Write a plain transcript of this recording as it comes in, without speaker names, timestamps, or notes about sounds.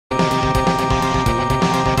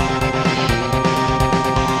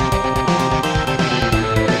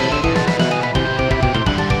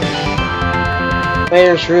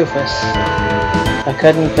Where's Rufus? I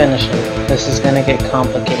couldn't finish it. This is gonna get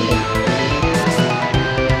complicated.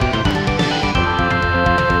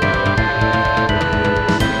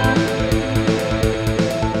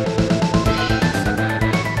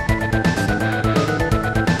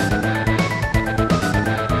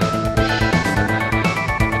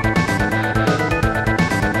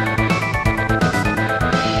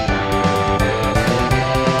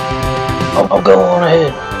 I'll go on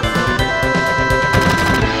ahead.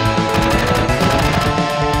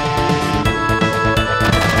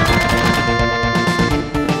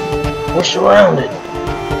 We're surrounded.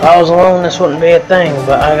 If I was alone, this wouldn't be a thing,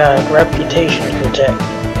 but I got a reputation to protect.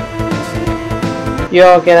 You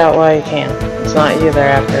all get out while you can. It's not you they're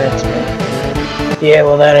after, it's me. Yeah,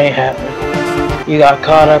 well that ain't happening. You got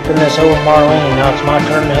caught up in this over Marlene, now it's my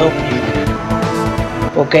turn to help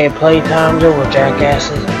you. Okay, playtime's over,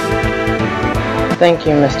 jackasses. Thank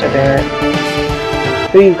you, Mr. Barrett.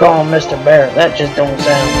 Who you calling Mr. Barrett? That just don't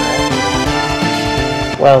sound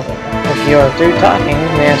right. Well then, if you are through talking,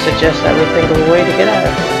 may I suggest that we think of a way to get out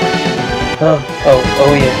of here?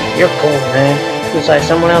 Oh yeah, you're cool, man. Looks like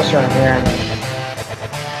someone else around here, I know.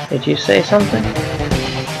 Did you say something?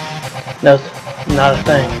 Nothing. Not a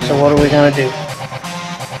thing. So what are we gonna do?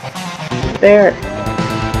 Barrett.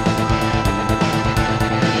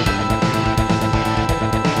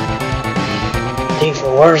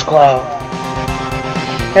 Tifa, where's Cloud?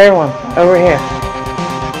 Everyone, over here.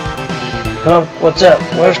 Come, what's up?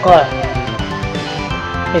 Where's Cloud?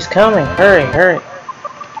 He's coming. Hurry, hurry.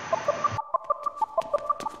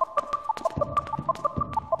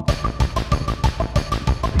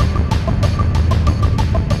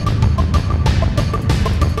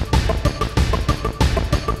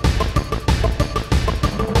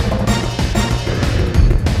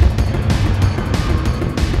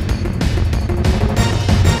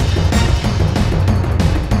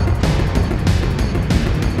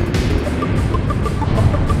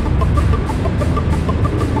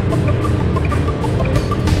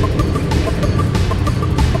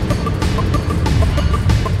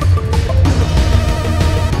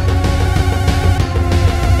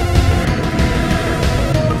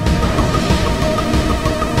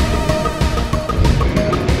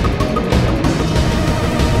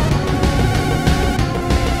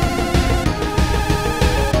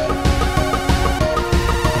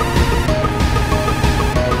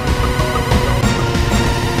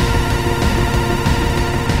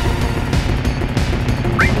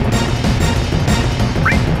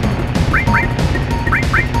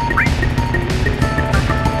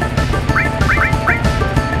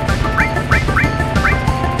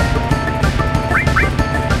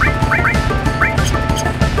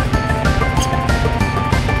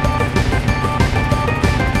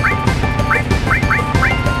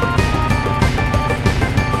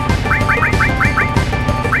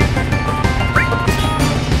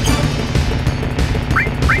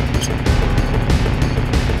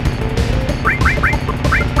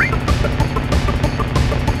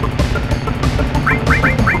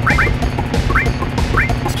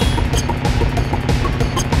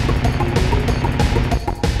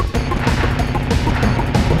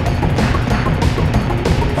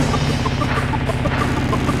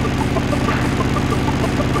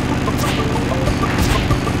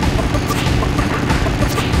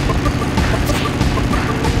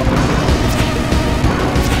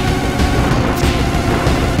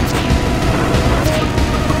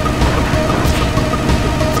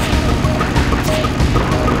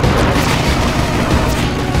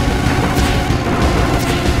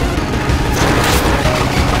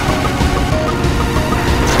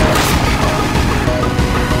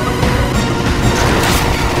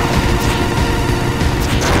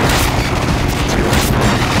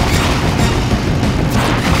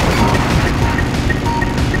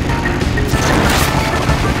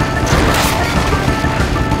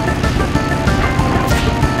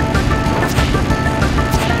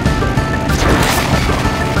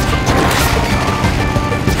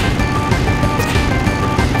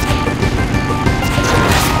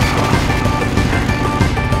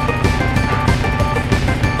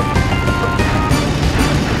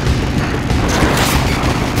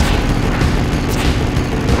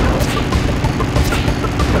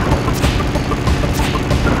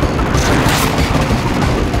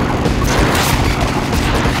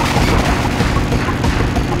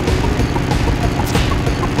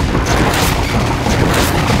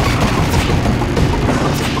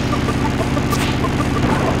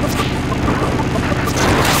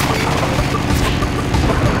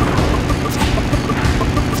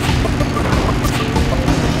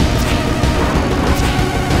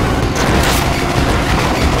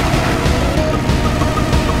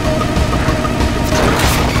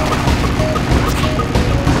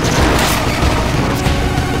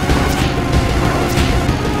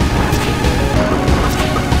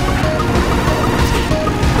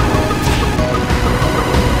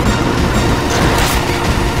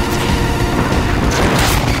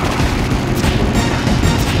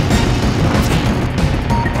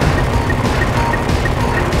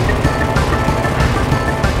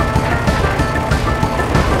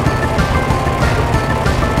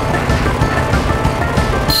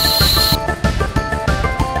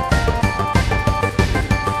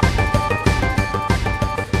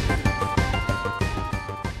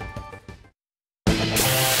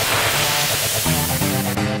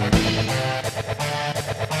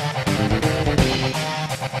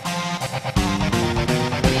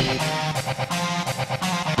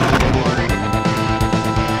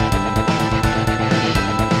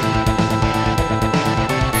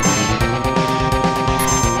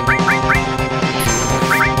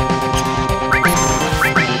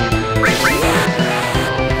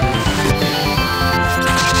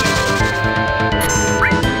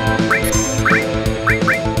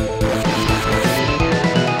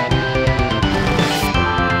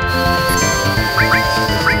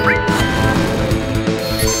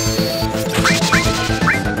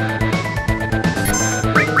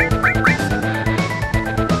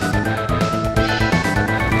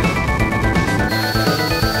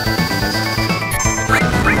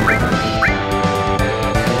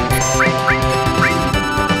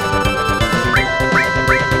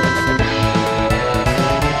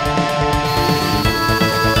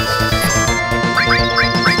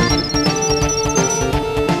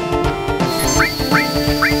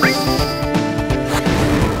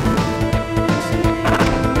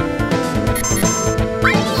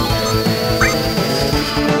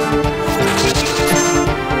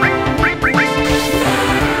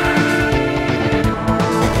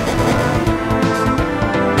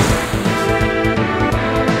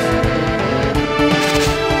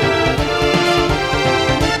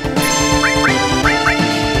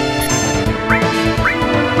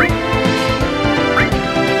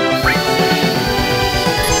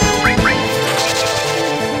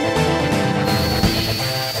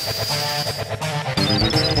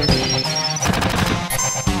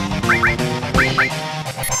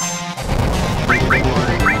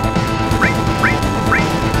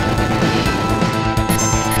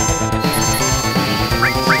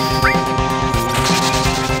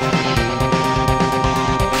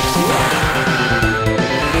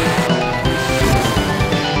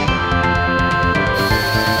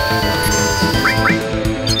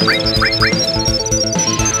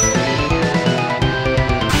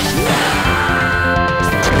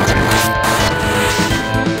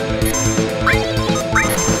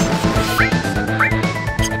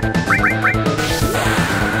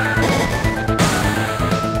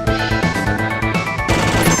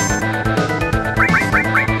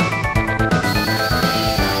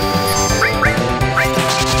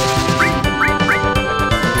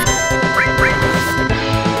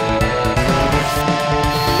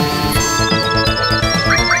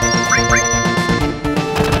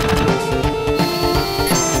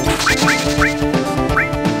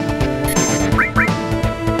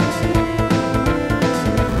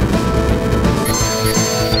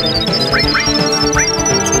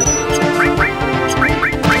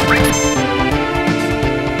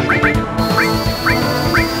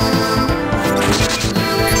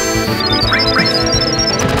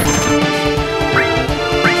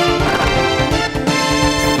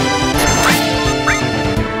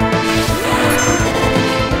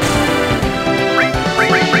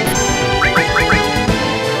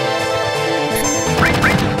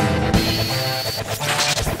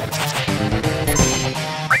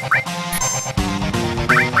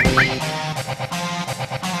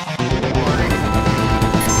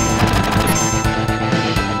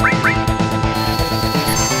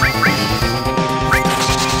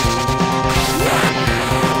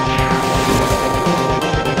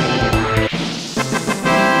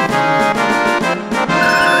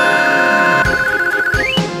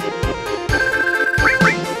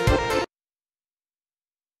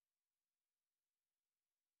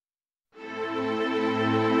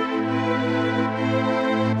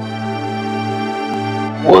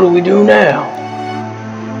 What do we do now?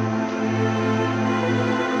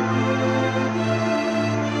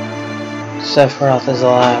 Sephiroth is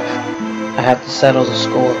alive. I have to settle the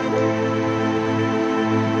score.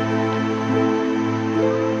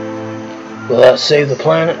 Will that save the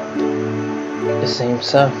planet? It seems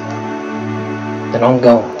so. Then I'm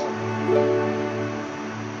going.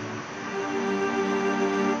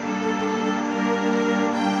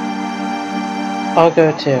 I'll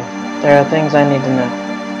go too. There are things I need to know.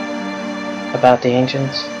 About the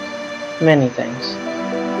ancients. Many things.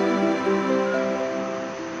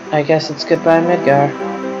 I guess it's goodbye, Midgar.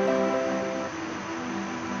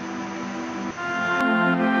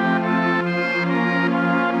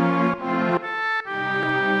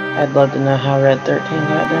 I'd love to know how Red 13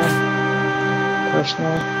 got down,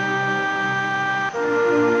 personally.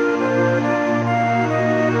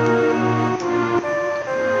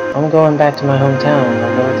 I'm going back to my hometown.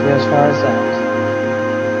 I'll go through as far as that.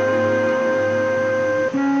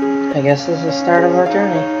 I guess this is the start of our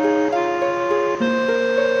journey.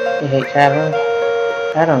 You hate traveling?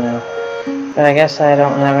 I don't know. But I guess I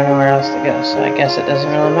don't have anywhere else to go, so I guess it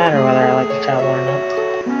doesn't really matter whether I like to travel or not.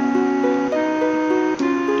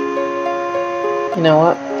 You know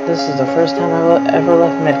what? This is the first time I've ever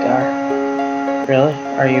left Midgar. Really?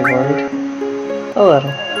 Are you worried? A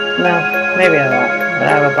little. No, maybe I won't. But I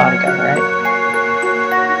have a bodyguard, right?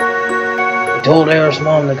 We told Aerith's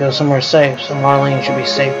mom to go somewhere safe, so Marlene should be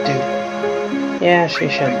safe too. Yeah, she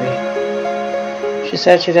should be. She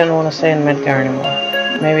said she didn't want to stay in Midgar anymore.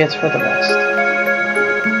 Maybe it's for the best.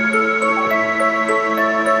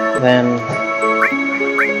 Then,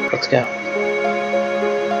 let's go.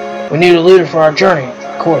 We need a leader for our journey.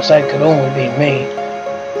 Of course, that could only be me.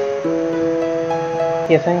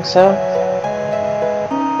 You think so?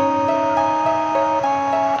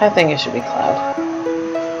 I think it should be Cloud.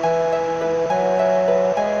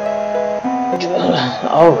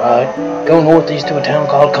 Alright, go northeast to a town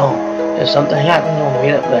called Kalm. If something happens, we'll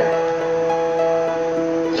meet up there.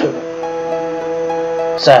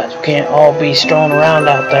 Besides, we can't all be strewn around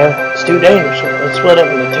out there. It's too dangerous. Let's split up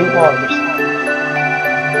into two parties.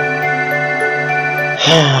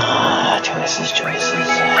 Choices.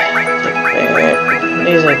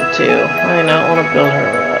 These are the two. I don't want to build her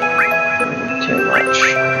up too much.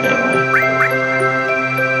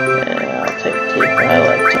 Anyway. Yeah, I'll take Tifa. I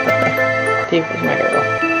like Tifa. Tifa's my girl.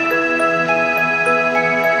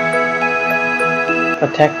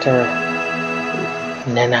 Protector.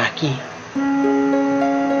 Nanaki.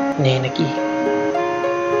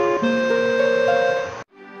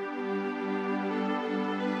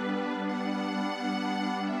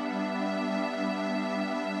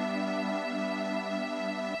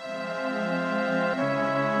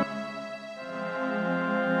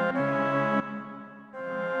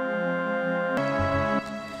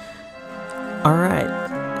 Alright,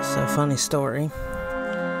 so funny story.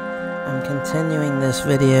 I'm continuing this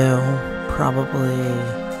video probably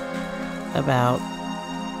about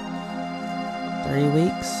 3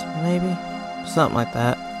 weeks, maybe? Something like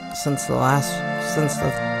that. Since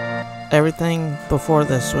everything before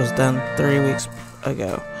this was done 3 weeks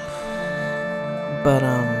ago. But,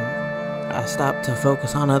 I stopped to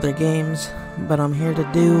focus on other games, but I'm here to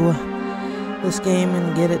do this game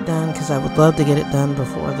and get it done, because I would love to get it done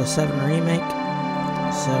before the 7 remake.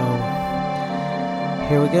 So,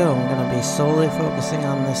 here we go. I'm going to be solely focusing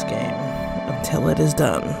on this game until it is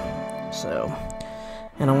done. So,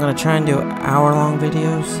 and I'm going to try and do hour-long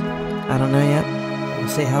videos. I don't know yet. We'll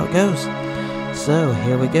see how it goes. So,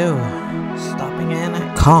 here we go. Stopping in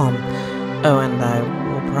at Kalm. Oh, and I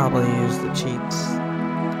will probably use the cheats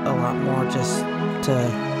a lot more just to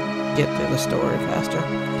get through the story faster.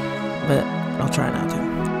 But I'll try not to.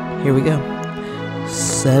 Here we go.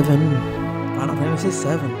 7. I don't think it says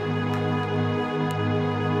 7.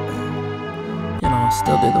 You know, I'll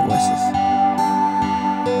still do the voices.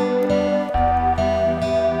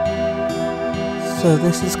 So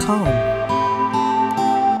this is Kalm.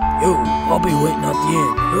 Yo, I'll be waiting at the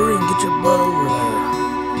end. Hurry and get your butt over there.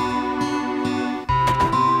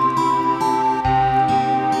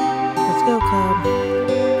 Let's go, Cloud.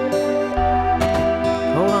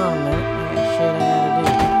 Hold on a minute. I got shit I gotta do.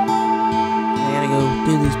 I gotta go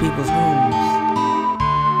do these people's homes.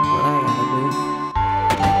 What I gotta do.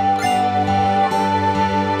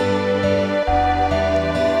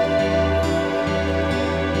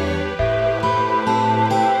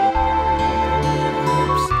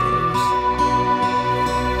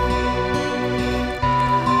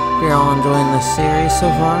 If you're all enjoying this series so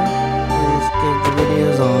far, please give the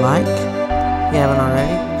videos a like. If you haven't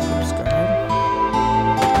already, subscribe.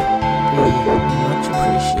 Be much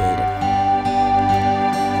appreciated.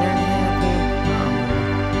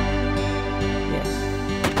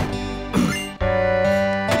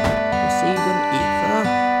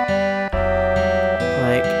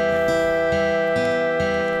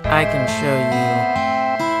 I can show you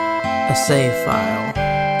a save file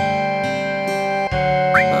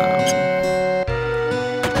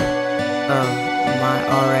of my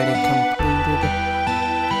already completed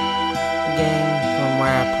game from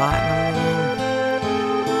where I platinumed the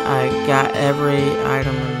game. I got every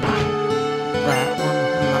item in that one.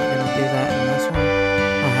 I'm not going to do that in this one.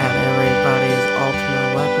 I had everybody's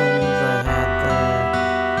alternate weapons. I had their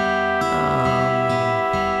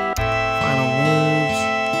final moves,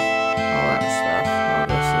 all that stuff. I'll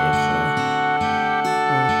go see if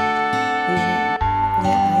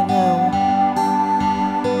yeah, I know.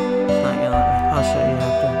 It's not going to let me. I'll show you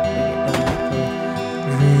after we get done with the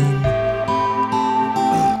dream.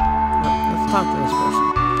 Let's talk to this person.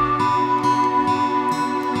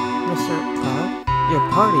 Mr. Cloud, your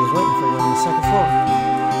party is waiting for you on the second floor.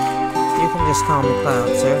 You can just call me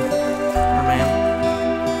Cloud, sir. Or ma'am.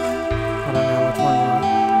 I don't know which one you are.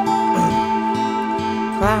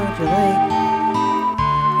 Cloud, you're late.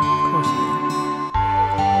 Of course I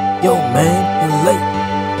am. Yo, man, you're late.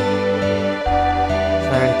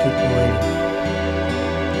 Sorry to keep you waiting.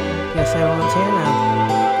 Guess everyone's here now.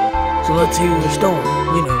 So let's hear your story.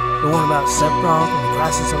 You know, the one about Sephiroth and the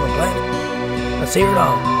crisis on the planet. Let's hear it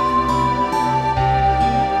all.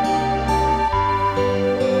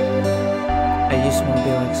 I used to want to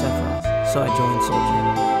be like Sephiroth, so I joined Soldier.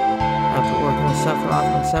 After working with Sephiroth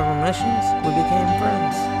on several missions, we became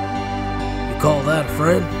friends. You call that a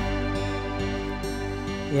friend?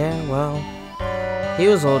 Yeah, well, he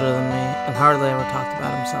was older than me and hardly ever talked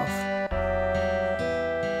about himself.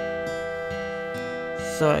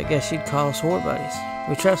 So I guess you'd call us war buddies.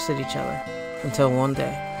 We trusted each other until one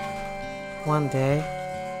day. One day,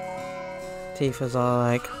 Tifa's all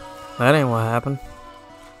like, that ain't what happened.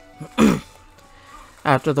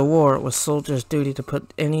 After the war, it was Soldier's duty to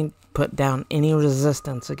put down any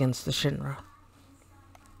resistance against the Shinra.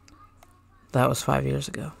 That was 5 years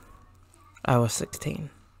ago. I was 16.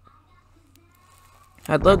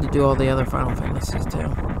 I'd love to do all the other Final Fantasies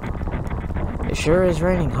too. It sure is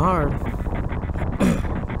raining hard.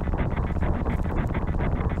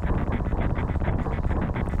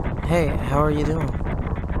 Hey, how are you doing?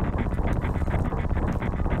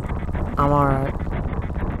 I'm alright.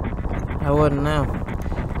 I wouldn't know.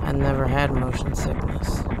 I never had motion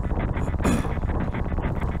sickness.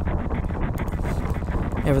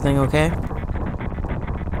 Everything okay?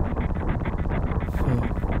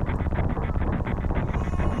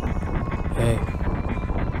 Hey.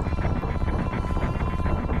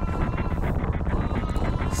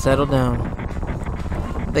 Settle down.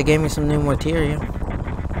 They gave me some new materia.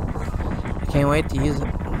 I can't wait to use it.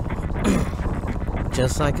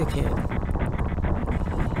 Just like a kid.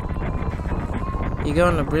 You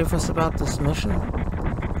going to brief us about this mission?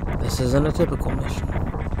 This isn't a typical mission.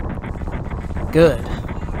 Good.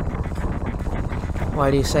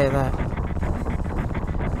 Why do you say that?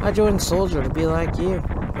 I joined Soldier to be like you,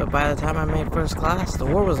 but by the time I made first class, the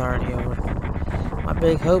war was already over. My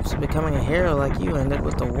big hopes of becoming a hero like you ended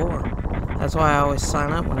with the war. That's why I always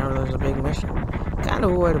sign up whenever there's a big mission. Kind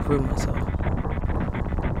of a way to prove myself.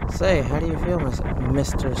 Say, how do you feel,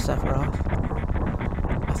 Mr. Sephiroth?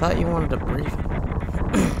 I thought you wanted a briefing.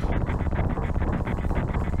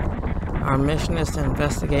 Our mission is to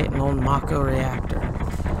investigate an old Mako reactor.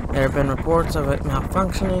 There have been reports of it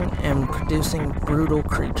malfunctioning and producing brutal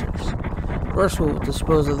creatures. First we'll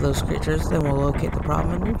dispose of those creatures, then we'll locate the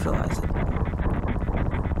problem and neutralize it.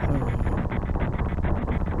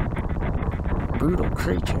 Brutal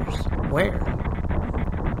creatures? Where?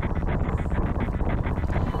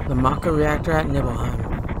 The Mako reactor at Nibelheim.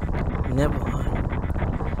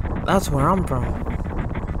 Nibelheim. That's where I'm from.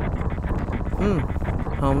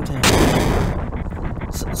 Hometown.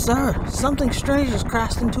 Sir, something strange has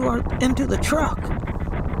crashed into the truck.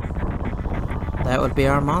 That would be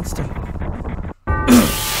our monster. Let's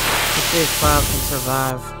see if Cloud can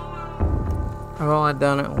survive. I've only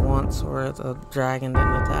done it once where the dragon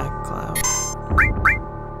didn't attack Cloud.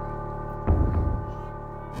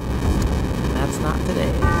 And that's not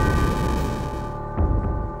today.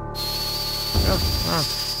 Oh, wow.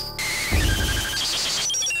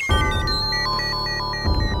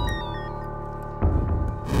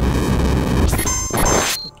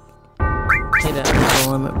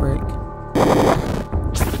 Limit break.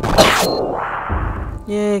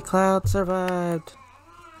 Yay, Cloud survived.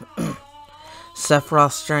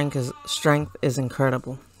 Sephiroth's strength is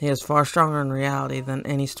incredible. He is far stronger in reality than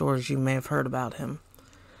any stories you may have heard about him.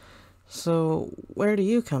 So, where do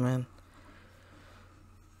you come in?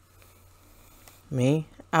 Me?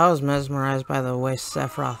 I was mesmerized by the way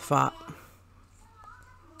Sephiroth fought.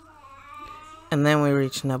 And then we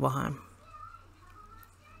reached Nibelheim.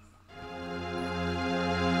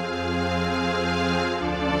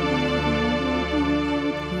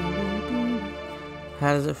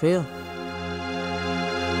 how does it feel?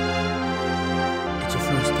 It's your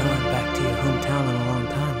first time back to your hometown in a long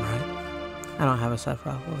time, right? I don't have a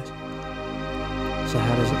Sephiroth voice. So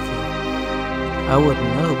how does it feel? I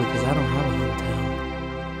wouldn't know because I don't have a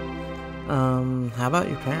hometown. How about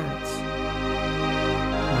your parents?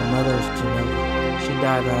 My mother's Genova. She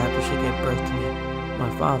died right after she gave birth to me. My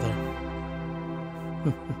father.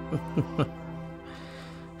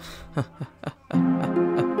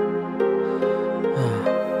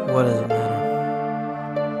 What does it matter?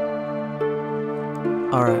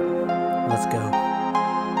 Alright, let's go.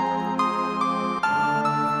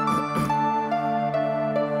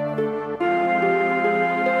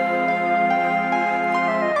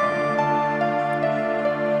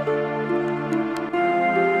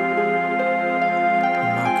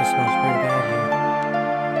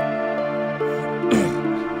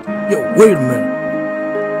 Yo, wait a minute.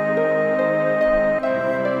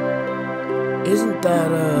 Isn't that,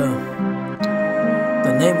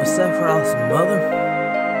 the name of Sephiroth's mother?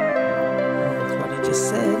 Well, that's what he just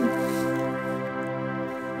said.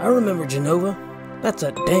 I remember Genova. That's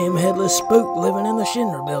a damn headless spook living in the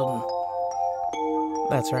Shinra building.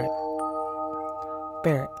 That's right.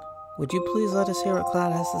 Barrett, would you please let us hear what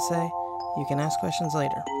Cloud has to say? You can ask questions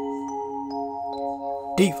later.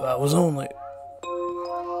 Tifa was only...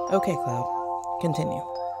 Okay, Cloud. Continue.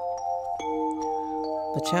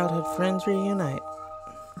 The childhood friends reunite.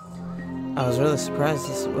 I was really surprised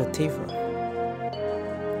with Tifa.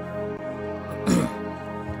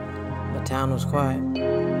 The town was quiet.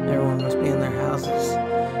 Everyone must be in their houses,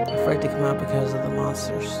 afraid to come out because of the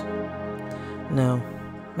monsters. No,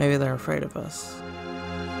 maybe they're afraid of us.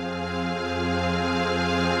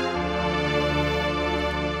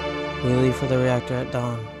 We leave for the reactor at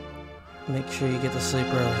dawn. Make sure you get to sleep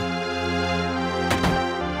early.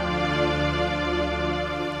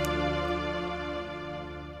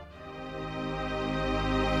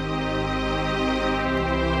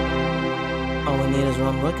 All we need is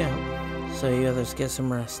one lookout, so you others get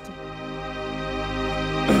some rest.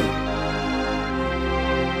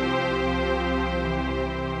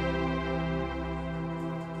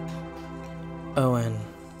 Oh, and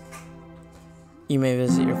you may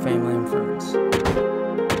visit your family and friends.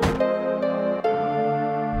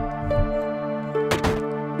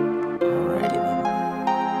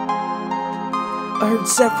 I heard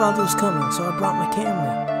Sephiroth was coming, so I brought my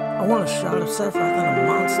camera. I want a shot of Sephiroth and a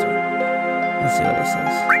monster. Let's see what it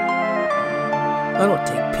says. I don't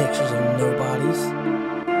take pictures of nobodies.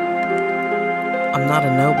 I'm not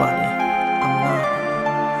a nobody. I'm not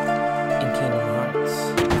in Kingdom Hearts.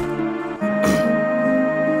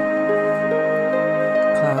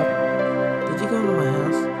 Cloud, did you go into my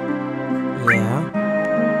house? Yeah.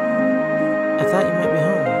 I thought you might be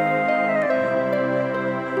home.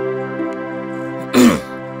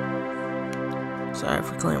 Sorry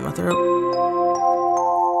for clearing my throat.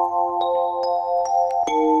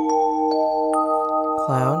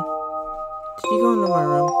 Cloud, did you go into my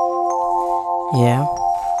room? Yeah.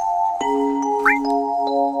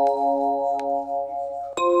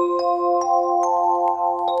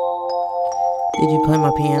 Did you play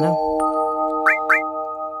my piano?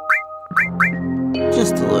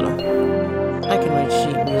 Just a little. I can read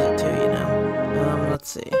sheet music too, you know. Let's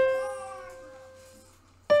see.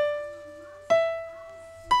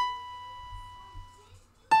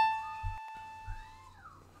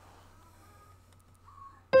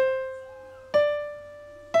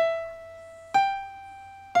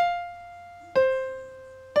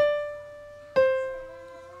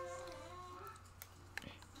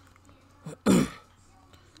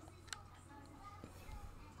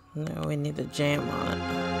 No, we need a jam on it.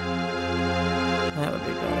 That would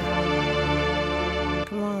be better.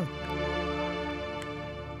 Come on.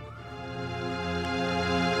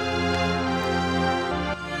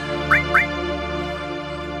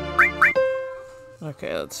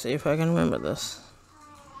 Okay, let's see if I can remember this.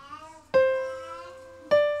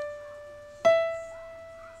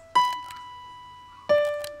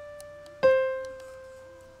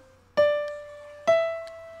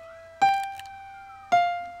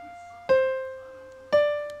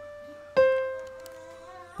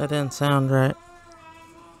 That didn't sound right.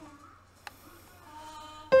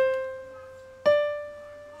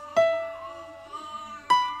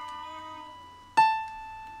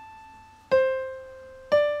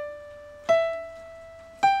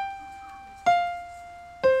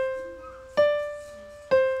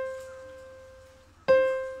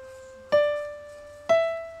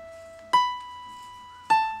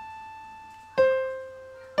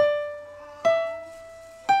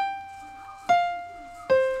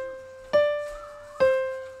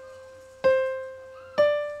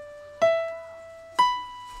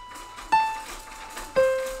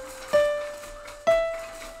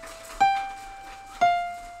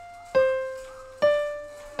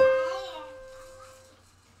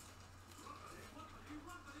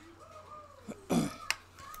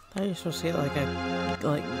 How are you supposed to get like a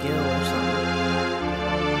gill or something?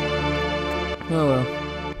 Oh well.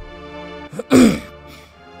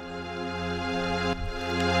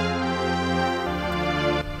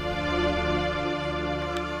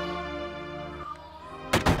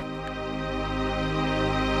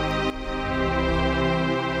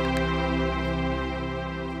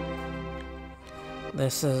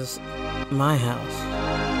 This is my house.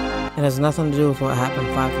 It has nothing to do with what happened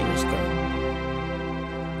 5 years ago.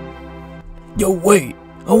 Yo, wait!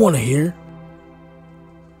 I want to hear.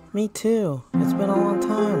 Me too. It's been a long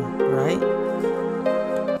time, right?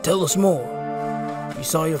 Tell us more. You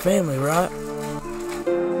saw your family, right?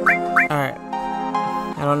 Alright.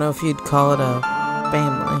 I don't know if you'd call it a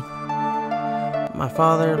family. My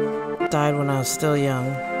father died when I was still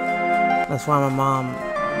young. That's why my mom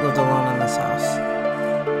lived alone in this house.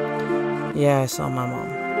 Yeah, I saw my mom.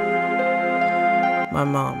 My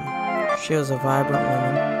mom, she was a vibrant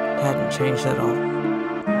woman, hadn't changed at all.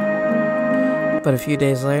 But a few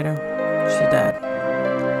days later, she died.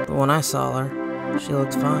 But when I saw her, she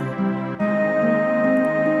looked fine.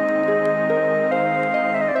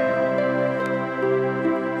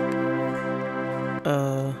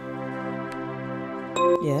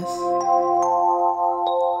 Yes?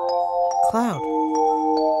 Cloud.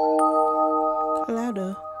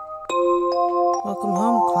 Clouda. Welcome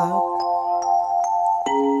home, Cloud.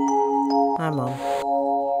 Hi, Mom.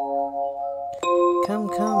 Come,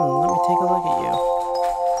 let me take a look at you.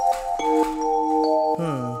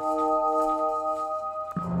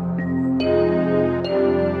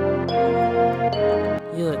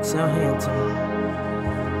 You look so handsome.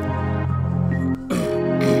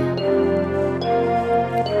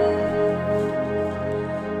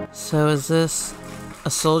 So is this a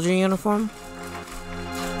soldier uniform?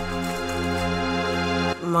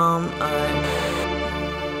 Mom,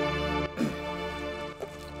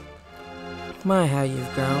 My, how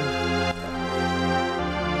you've grown.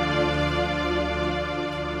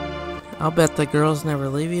 I'll bet the girls never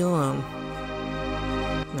leave you alone.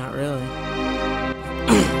 Not really.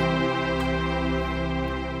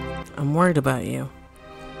 I'm worried about you.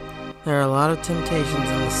 There are a lot of temptations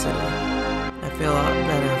in the city. I feel a lot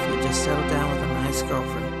better if you just settle down with a nice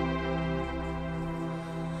girlfriend.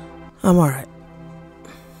 I'm alright.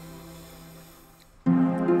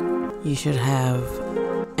 You should have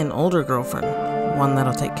an older girlfriend, one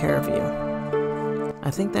that'll take care of you. I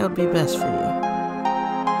think that would be best for you.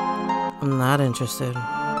 I'm not interested.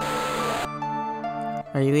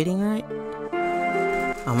 Are you eating right?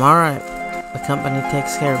 I'm alright. The company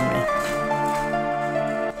takes care of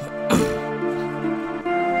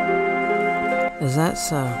me. Is that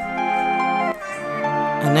so?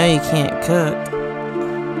 I know you can't cook.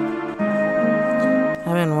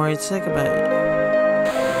 I've been worried sick about you.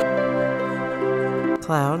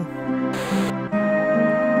 Cloud.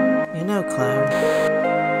 You know Cloud.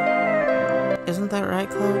 Isn't that right,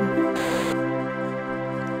 Cloud?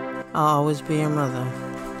 I'll always be your mother.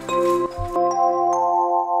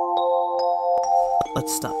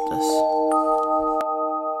 Let's stop this.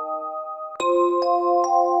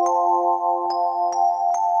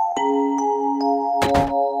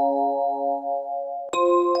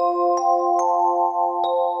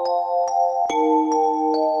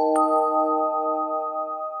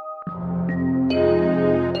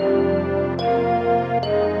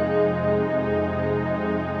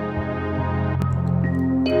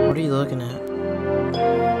 What are you looking at?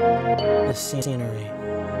 The scenery.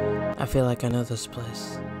 I feel like I know this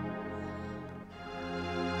place.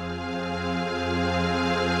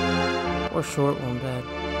 We're short one bed.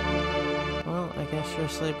 Well, I guess you're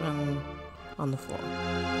sleeping on the floor.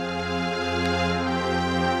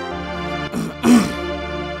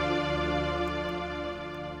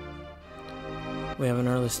 We have an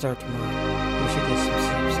early start tomorrow. We should get some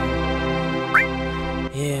sleep soon.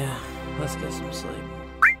 Yeah, let's get some sleep.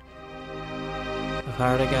 I've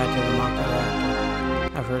hired a guy to the mock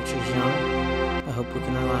reactor. I've heard she's young. I hope we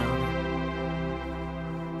can rely on her.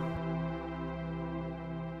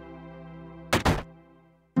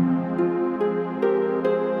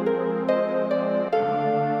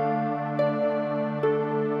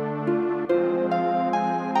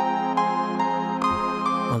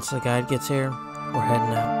 Once the guide gets here, we're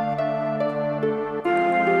heading out.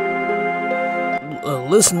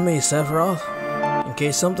 Listen to me, Sephiroth. In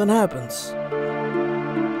case something happens.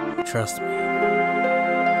 Trust me.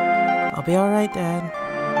 I'll be alright, Dad.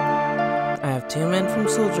 I have 2 men from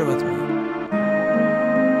Soldier with me.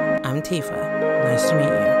 I'm Tifa. Nice to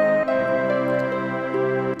meet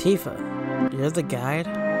you. Tifa, you're the guide?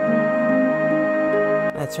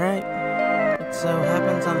 That's right. It so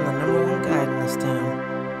happens I'm the #1 guide in this town.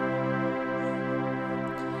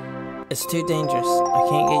 It's too dangerous. I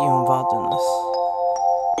can't get you involved in this.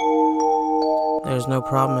 There's no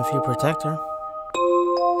problem if you protect her.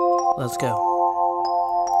 Let's go.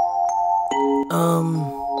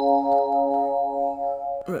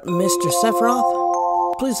 Mr.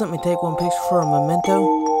 Sephiroth? Please let me take one picture for a memento.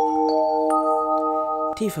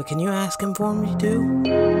 Tifa, can you ask him for me too?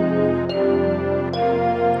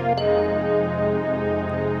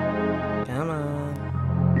 Come on.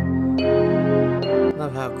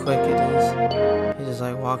 Love how quick it is. He just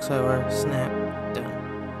like walks over, snap, done.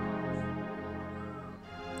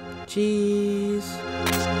 Cheese.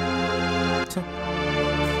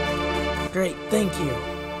 Great, thank you.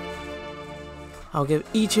 I'll give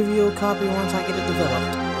each of you a copy once I get it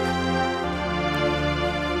developed.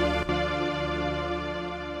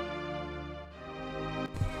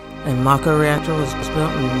 A Mako reactor was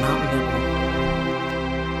built in Mount Nibble.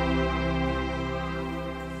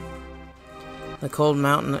 The cold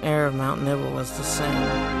mountain air of Mount Nibble was the same.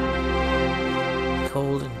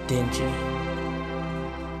 Cold and dingy.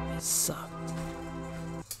 It sucked.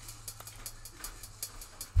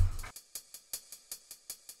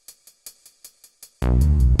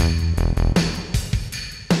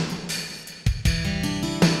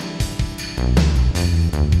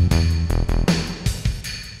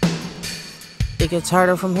 It gets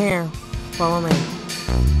harder from here. Follow me.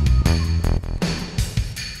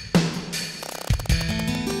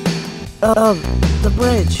 Oh, the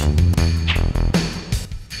bridge.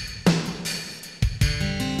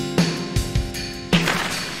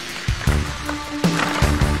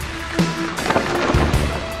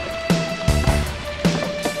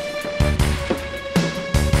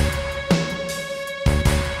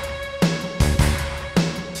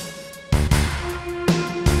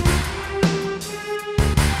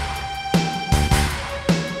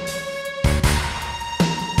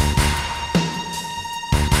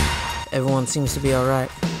 Everyone seems to be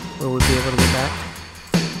alright. Will we be able to get back?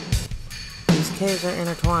 These caves are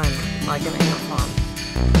intertwined, like an ant farm.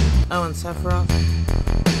 Oh, and Sephiroth?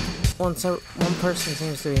 One person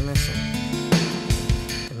seems to be missing.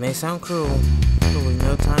 It may sound cruel, but we've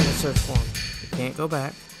no time to search for him. We can't go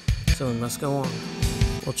back, so we must go on.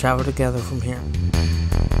 We'll travel together from here.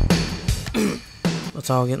 Let's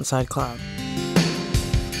all get inside Cloud.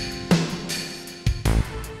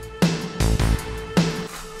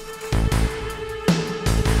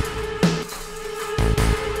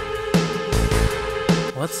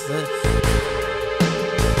 What's this?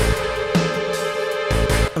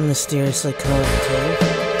 A mysteriously colored cave?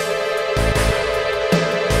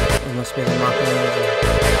 It must be the Mako energy.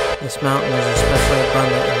 This mountain is especially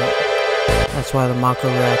abundant in it. That's why the Mako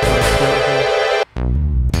reactor was built here.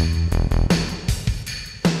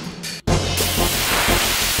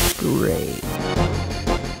 Great.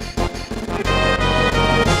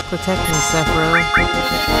 Protect me, Sephiroth.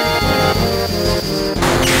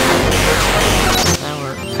 That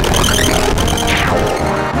works.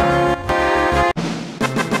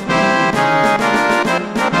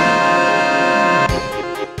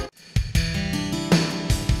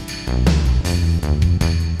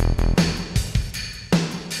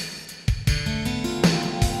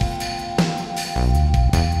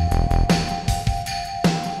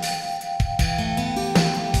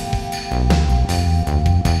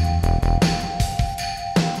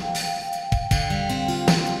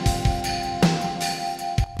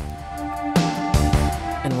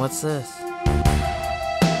 And what's this?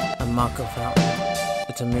 A Mako fountain.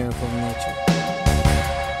 It's a miracle of nature.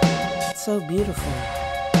 It's so beautiful.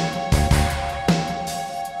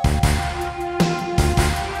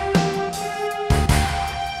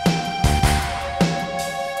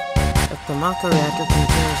 If the Mako reactor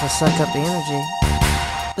continues to suck up the energy,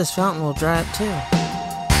 this fountain will dry up too.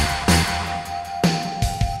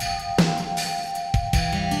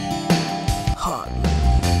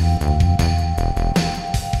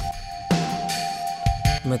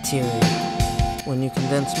 Materia. When you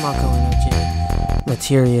condense Mako energy,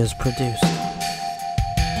 materia is produced.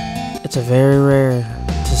 It's a very rare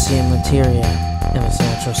to see a materia in its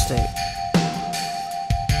natural state.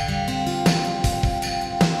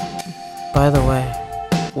 By the way,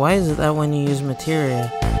 why is it that when you use materia,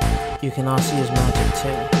 you can also use magic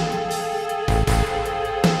too?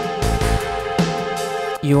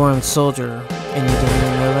 You are a soldier, and you didn't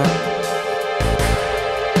even know that?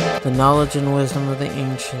 The knowledge and wisdom of the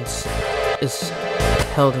ancients is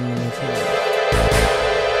held in the material.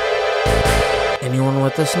 Anyone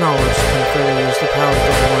with this knowledge can further use the powers of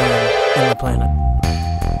the land and the planet.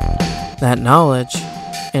 That knowledge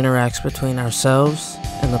interacts between ourselves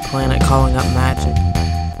and the planet, calling up magic,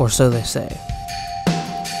 or so they say.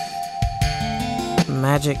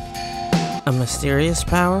 Magic A mysterious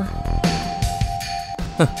power?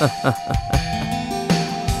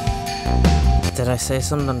 Did I say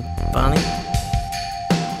something funny?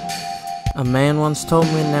 A man once told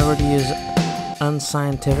me never to use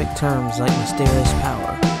unscientific terms like mysterious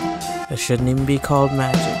power. It shouldn't even be called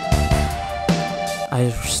magic. I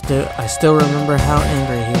still remember how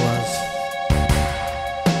angry he was.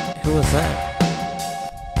 Who was that?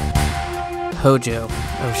 Hojo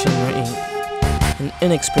of Shinra Inc. An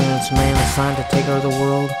inexperienced man assigned to take over the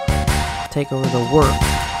work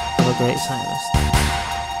of a great scientist.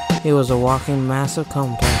 He was a walking massive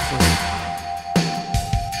complexes.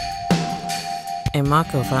 A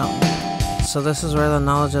Mako fountain. So this is where the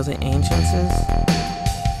knowledge of the ancients is?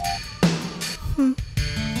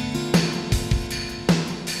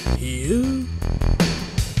 Here?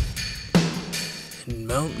 In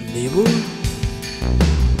Mount Nebo?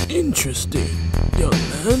 Interesting, young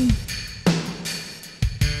man.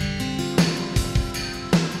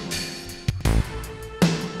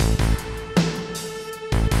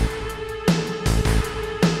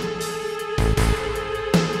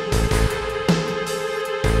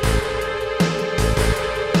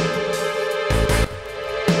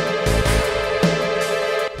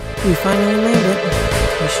 We finally made it.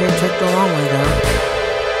 We sure took the long way though.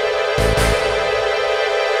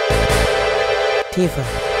 Tifa,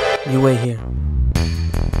 you wait here.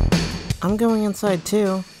 I'm going inside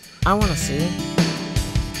too. I want to see.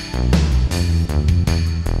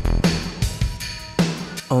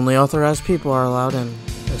 Only authorized people are allowed in.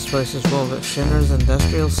 This place is full of Shinra's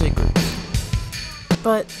industrial secrets.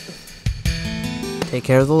 But take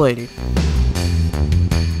care of the lady.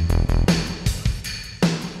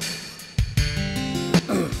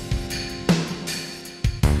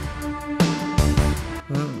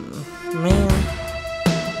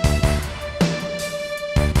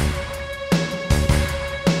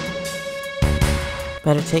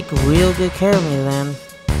 Better take real good care of me then.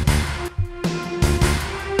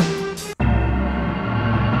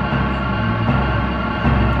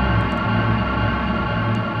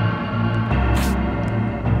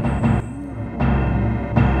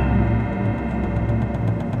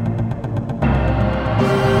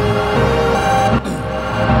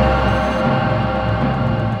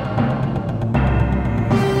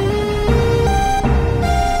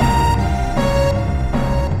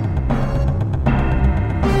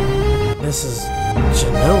 This is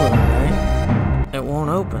Genoa, right? It won't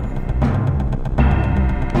open.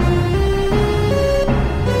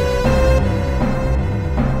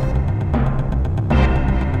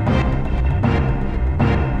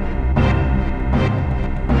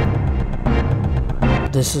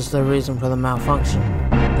 This is the reason for the malfunction.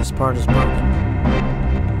 This part is broken.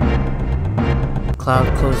 Cloud,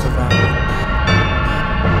 close the valve.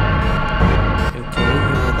 Okay, you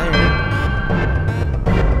were there.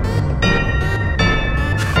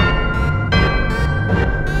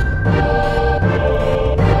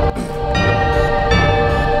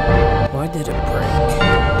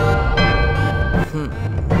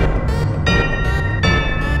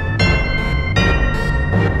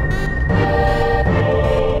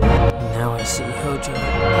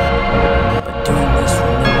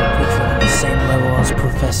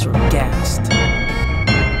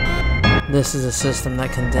 This is a system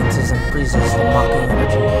that condenses and freezes the Mako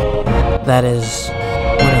energy. That is,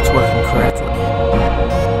 when it's working correctly.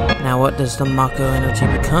 Now what does the Mako energy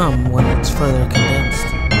become when it's further condensed?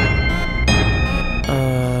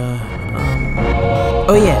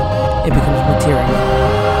 Oh yeah, it becomes material.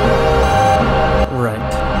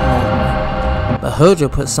 Right. But Hojo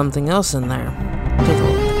put something else in there. Take a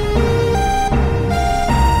look.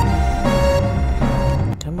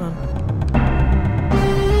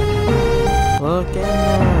 Look in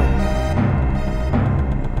there.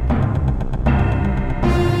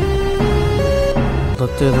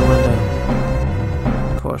 Look through the window.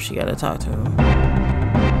 Of course, you gotta talk to him.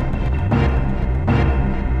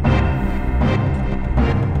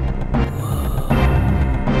 Whoa.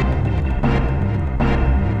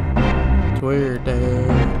 It's weird, dude.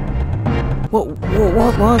 What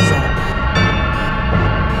was that?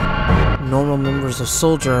 Normal members of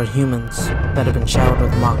Soldier are humans that have been showered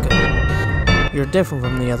with Mako. You're different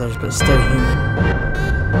from the others, but still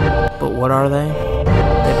human. But what are they?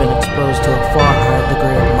 They've been exposed to a far higher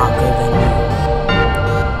degree of Mako than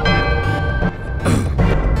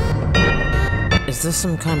you. Is this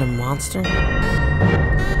some kind of monster?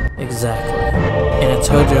 Exactly. And it's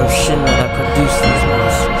Hojo Shinra that produced these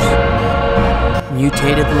monsters.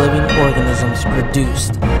 Mutated living organisms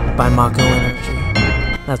produced by Mako energy.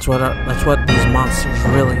 That's what these monsters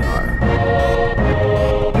really are.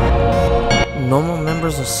 Normal members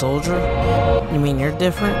as a soldier? You mean you're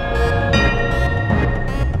different?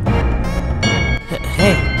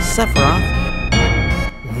 Hey, Sephiroth.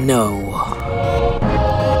 No.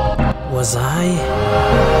 Was I?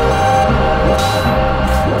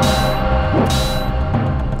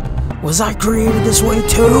 Was I created this way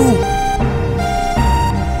too?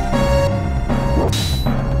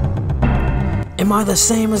 Am I the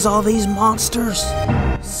same as all these monsters?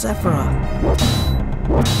 Sephiroth.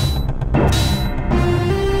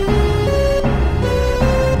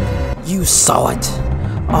 You saw it.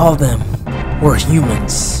 All of them were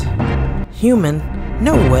humans. Human?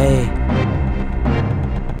 No way.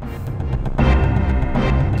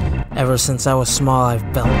 Ever since I was small, I've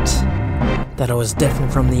felt that I was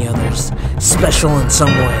different from the others, special in some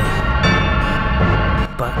way.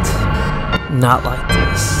 But not like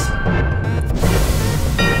this.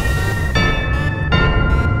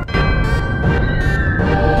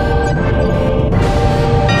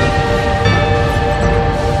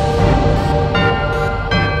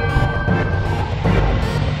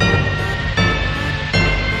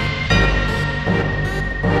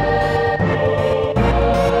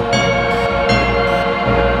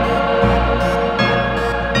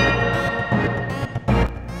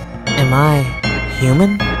 Am I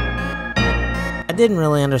human? I didn't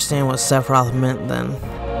really understand what Sephiroth meant then.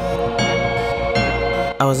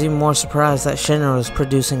 I was even more surprised that Shinra was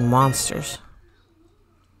producing monsters.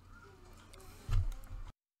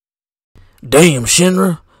 Damn,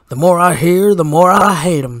 Shinra. The more I hear, the more I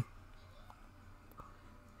hate him.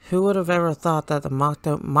 Who would have ever thought that the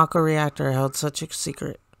Mako reactor held such a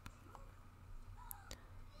secret?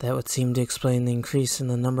 That would seem to explain the increase in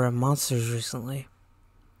the number of monsters recently.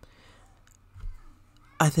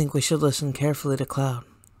 I think we should listen carefully to Cloud.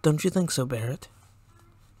 Don't you think so, Barrett?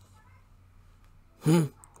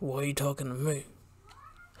 Why are you talking to me?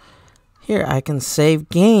 Here, I can save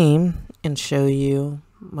game and show you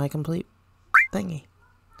my complete thingy.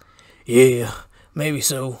 Yeah, maybe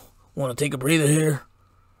so. Want to take a breather here?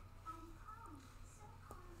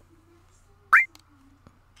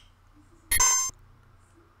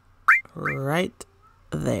 Right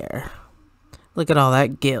there. Look at all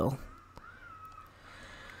that gill.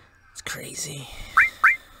 It's crazy.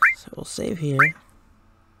 So we'll save here.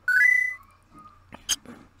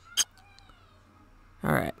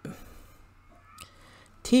 Alright.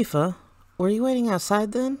 Tifa, were you waiting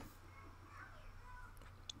outside then?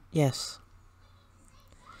 Yes.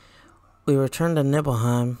 We returned to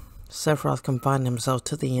Nibelheim. Sephiroth confined himself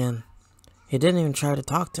to the inn. He didn't even try to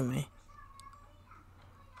talk to me.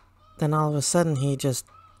 Then all of a sudden he just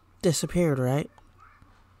disappeared, right?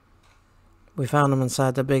 We found him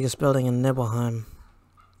inside the biggest building in Nibelheim.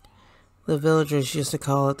 The villagers used to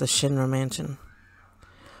call it the Shinra Mansion.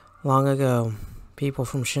 Long ago, people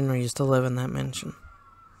from Shinra used to live in that mansion.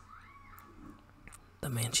 The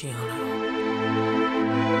Mansiano.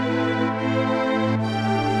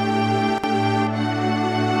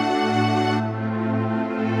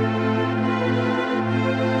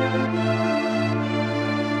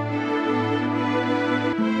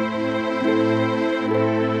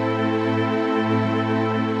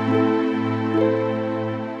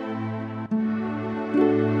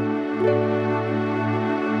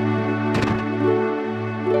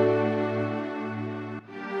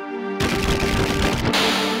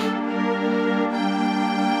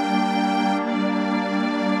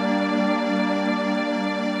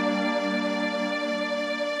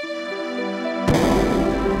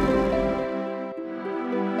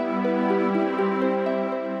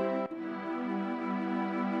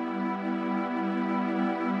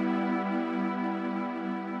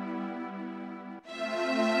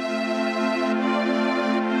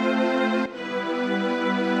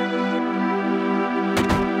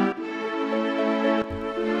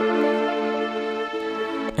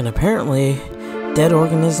 And apparently, dead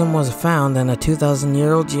organism was found in a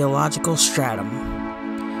 2,000-year-old geological stratum.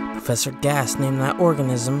 Professor Gast named that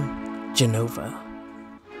organism Genova.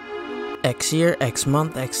 X year, X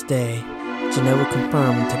month, X day, Genova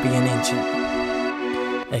confirmed to be an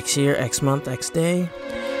ancient. X year, X month, X day,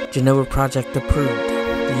 Genova project approved.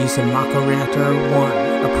 The use of Mako Reactor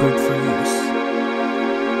 1 approved for use.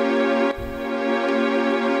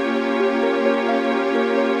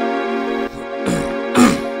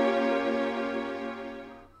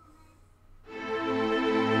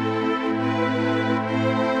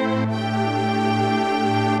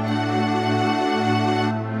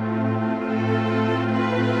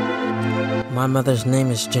 My mother's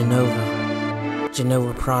name is Genova.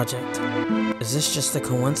 Genova Project. Is this just a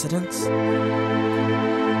coincidence?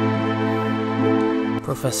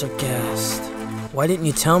 Professor Gast. Why didn't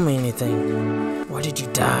you tell me anything? Why did you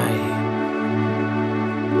die?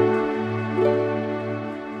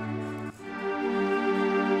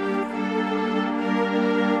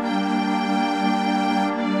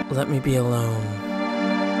 Let me be alone.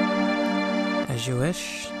 As you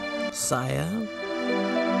wish, Saya.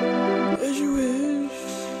 As you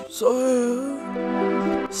wish,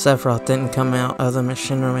 Saya. Sephiroth didn't come out of the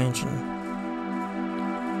machinery mansion.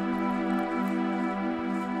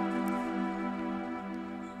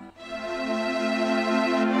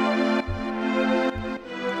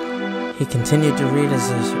 He continued to read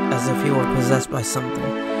as if he were possessed by something,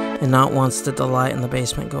 and not once did the light in the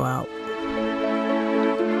basement go out.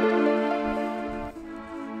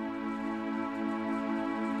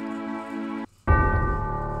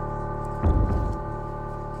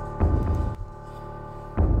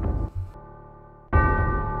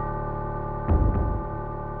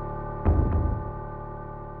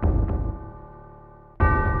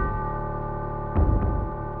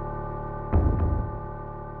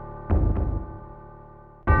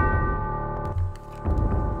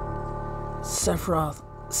 Sephiroth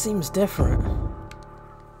seems different.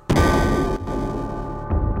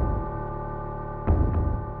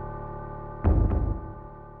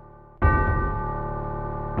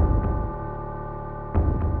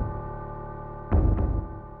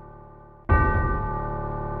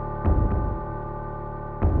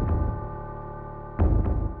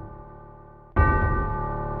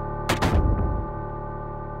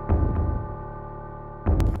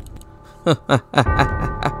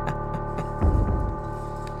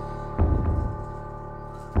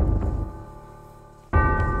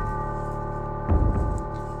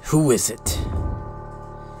 Who is it?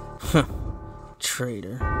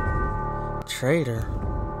 Traitor. Traitor?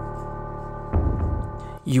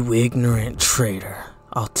 You ignorant traitor,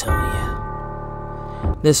 I'll tell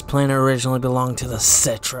you. This planet originally belonged to the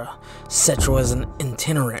Cetra. Cetra was an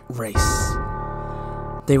itinerant race.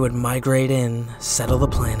 They would migrate in, settle the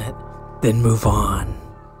planet, then move on.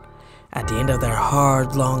 At the end of their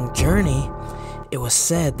hard, long journey, it was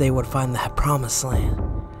said they would find the promised land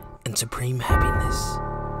and supreme happiness.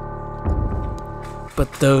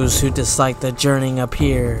 But those who disliked the journeying up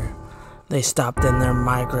here, they stopped in their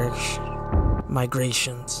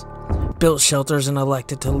migrations, built shelters, and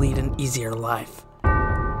elected to lead an easier life.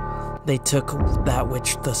 They took that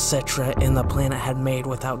which the Cetra and the planet had made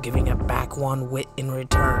without giving it back one whit in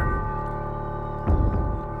return.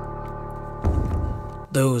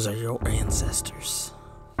 Those are your ancestors.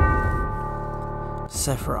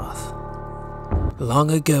 Sephiroth.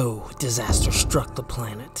 Long ago, disaster struck the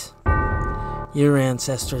planet. Your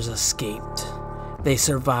ancestors escaped. They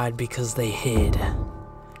survived because they hid.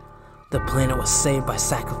 The planet was saved by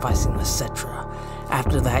sacrificing the Cetra.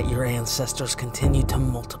 After that, your ancestors continued to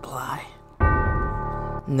multiply.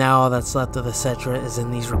 Now all that's left of the Cetra is in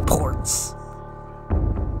these reports.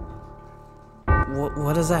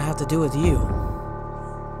 What does that have to do with you?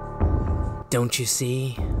 Don't you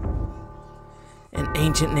see? An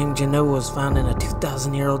ancient named Genova was found in a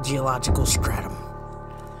 2,000-year-old geological stratum.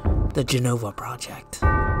 The Genova Project.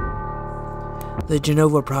 The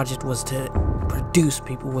Genova Project was to produce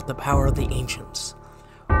people with the power of the ancients,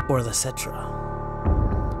 or the Cetra.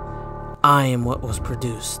 I am what was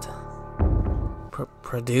produced.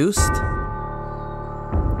 Produced?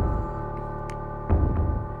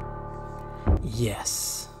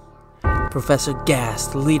 Yes. Professor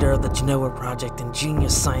Gast, leader of the Genova Project and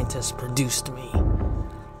genius scientist, produced me.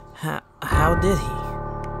 How did he?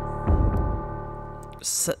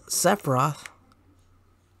 Sephiroth?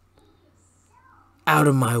 Out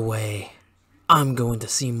of my way. I'm going to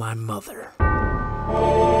see my mother.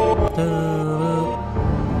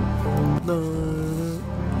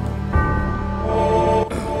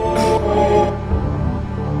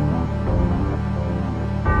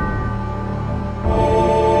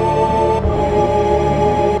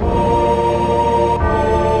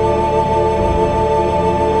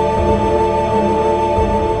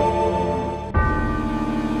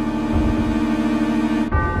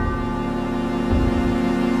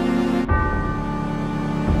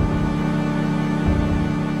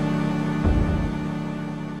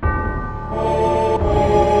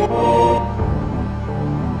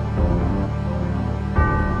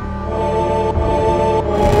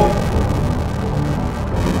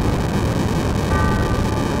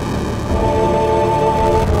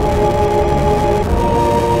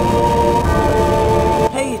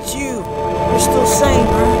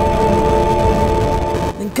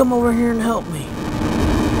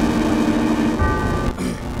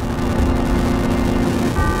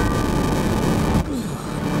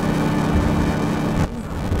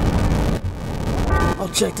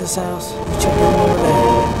 check this house. You check that one over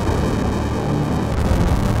there.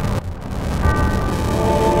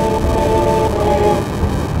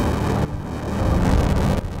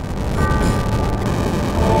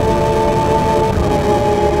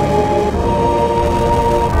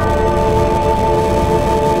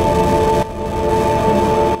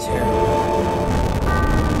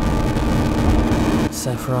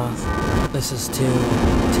 Sephiroth, this is too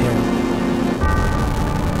terrible.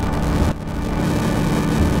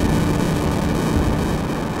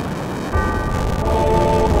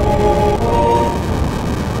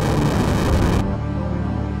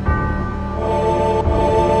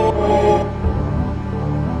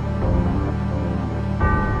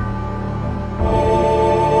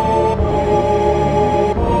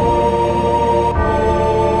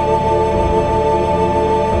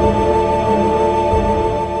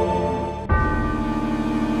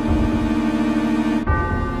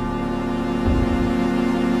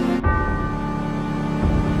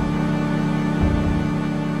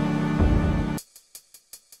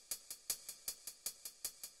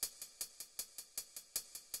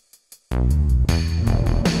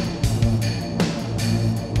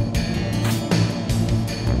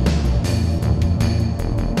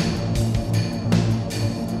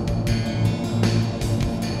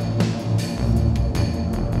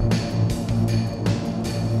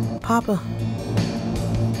 Papa,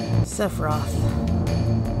 Sephiroth.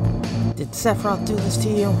 Did Sephiroth do this to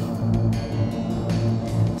you?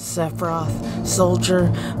 Sephiroth, Soldier,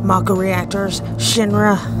 Mako Reactors,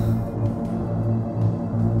 Shinra.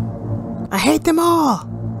 I hate them all!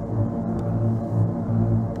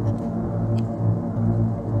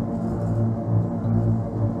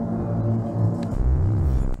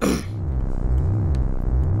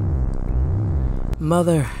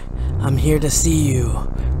 Mother, I'm here to see you.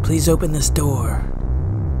 Please open this door.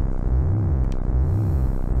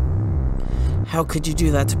 How could you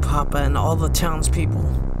do that to Papa and all the townspeople?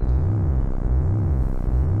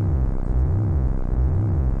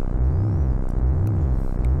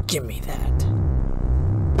 Give me that.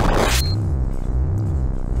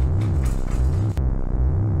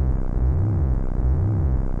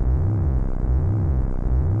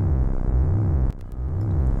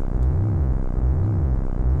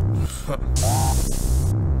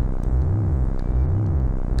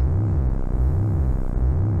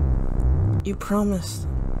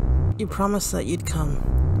 You promised that you'd come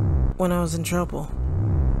when I was in trouble.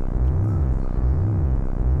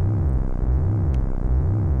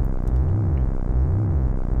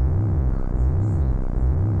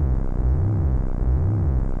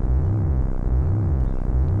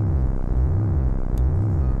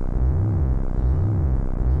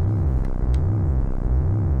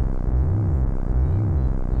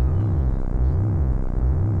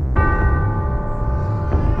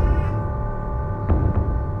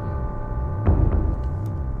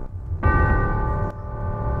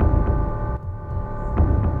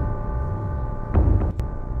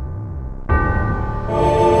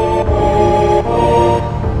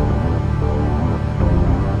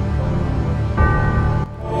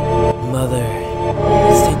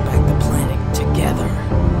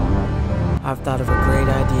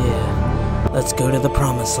 Let's go to the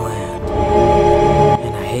promised land.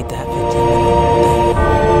 And I hate that 15-minute thing.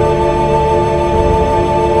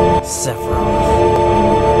 Sephiroth.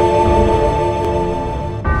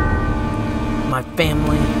 My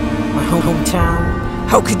family, my hometown.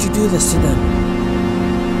 How could you do this to them?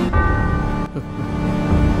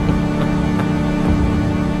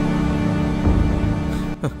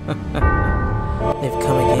 They've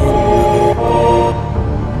come again, Mother.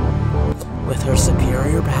 With her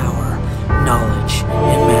superior power, knowledge,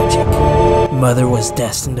 and magic, Mother was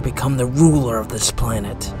destined to become the ruler of this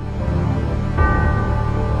planet.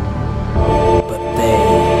 But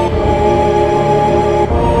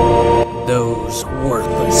those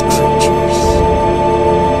worthless creatures,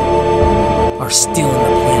 are stealing the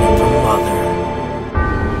planet from Mother.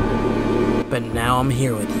 But now I'm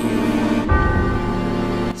here with you,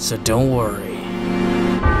 so don't worry.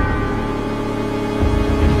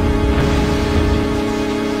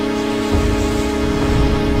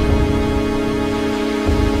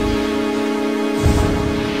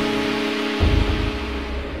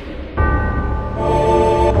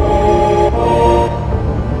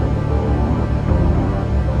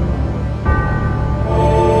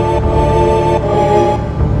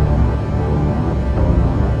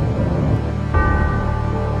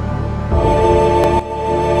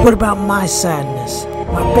 What about my sadness?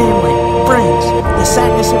 My family, friends, the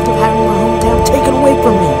sadness of having my hometown taken away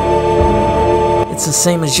from me? It's the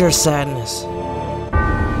same as your sadness.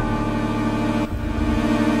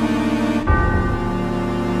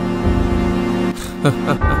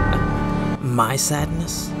 My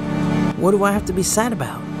sadness? What do I have to be sad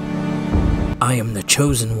about? I am the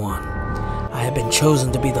chosen one. I have been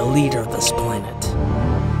chosen to be the leader of this planet.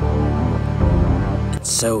 And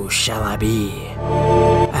so shall I be.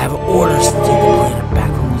 I have orders to take the planet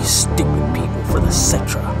back from these stupid people for the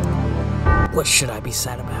Cetra. What should I be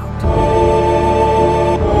sad about?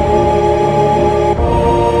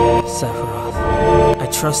 Sephiroth, I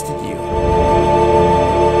trusted you.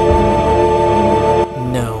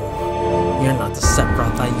 No, you're not the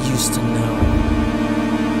Sephiroth I used to know.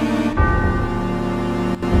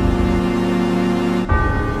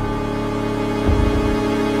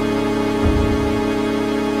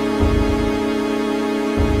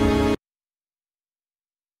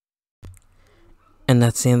 And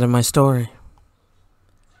that's the end of my story.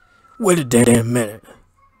 Wait a damn minute.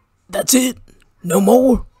 That's it? No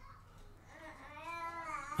more?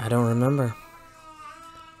 I don't remember.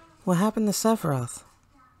 What happened to Sephiroth?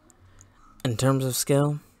 In terms of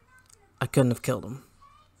skill, I couldn't have killed him.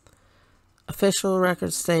 Official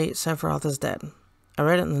records state Sephiroth is dead. I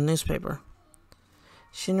read it in the newspaper.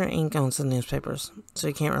 Shinra Inc. owns the newspapers, so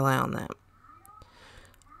you can't rely on that.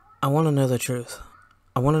 I want to know the truth.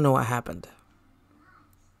 I want to know what happened.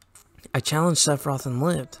 I challenged Sephiroth and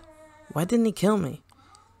lived. Why didn't he kill me?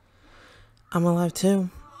 I'm alive too.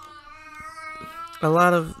 A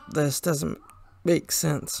lot of this doesn't make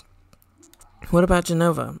sense. What about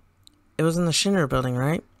Genova? It was in the Shinra building,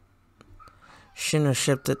 right? Shinra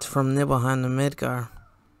shipped it from Nibelheim to Midgar.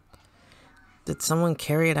 Did someone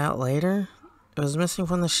carry it out later? It was missing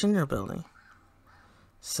from the Shinra building.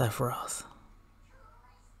 Sephiroth.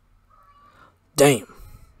 Damn.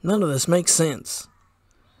 None of this makes sense.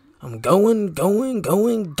 I'm going,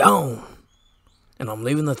 gone. And I'm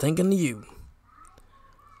leaving the thinking to you.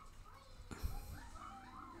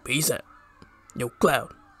 Peace out. Yo,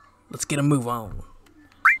 Cloud, let's get a move on.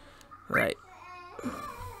 Right.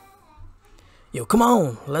 Yo, come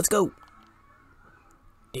on, let's go.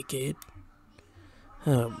 Dickhead.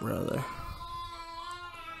 Oh, brother.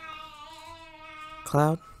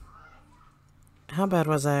 Cloud? How bad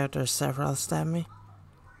was I after Sephiroth stabbed me?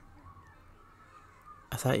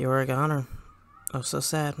 I thought you were a goner. Oh, so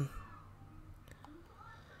sad.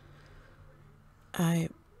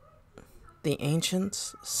 The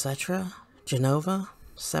Ancients, Cetra, Genova,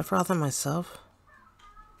 Sephiroth, and myself.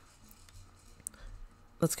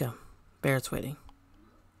 Let's go. Barrett's waiting.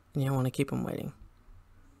 And you don't want to keep him waiting.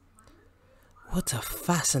 What a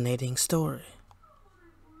fascinating story.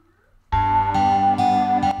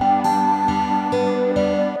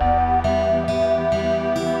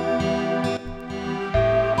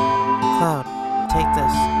 Cloud, take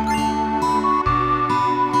this.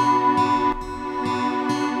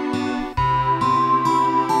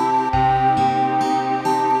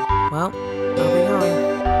 Well, I'll be going.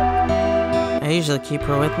 I usually keep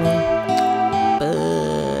her with me,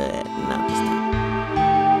 but not this time.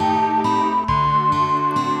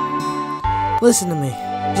 Listen to me.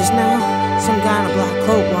 Just now, some guy in a black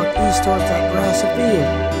cloak walked east towards that grassy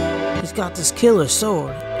field. He's got this killer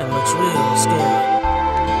sword and looks real scary.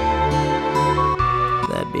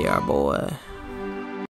 That'd be our boy.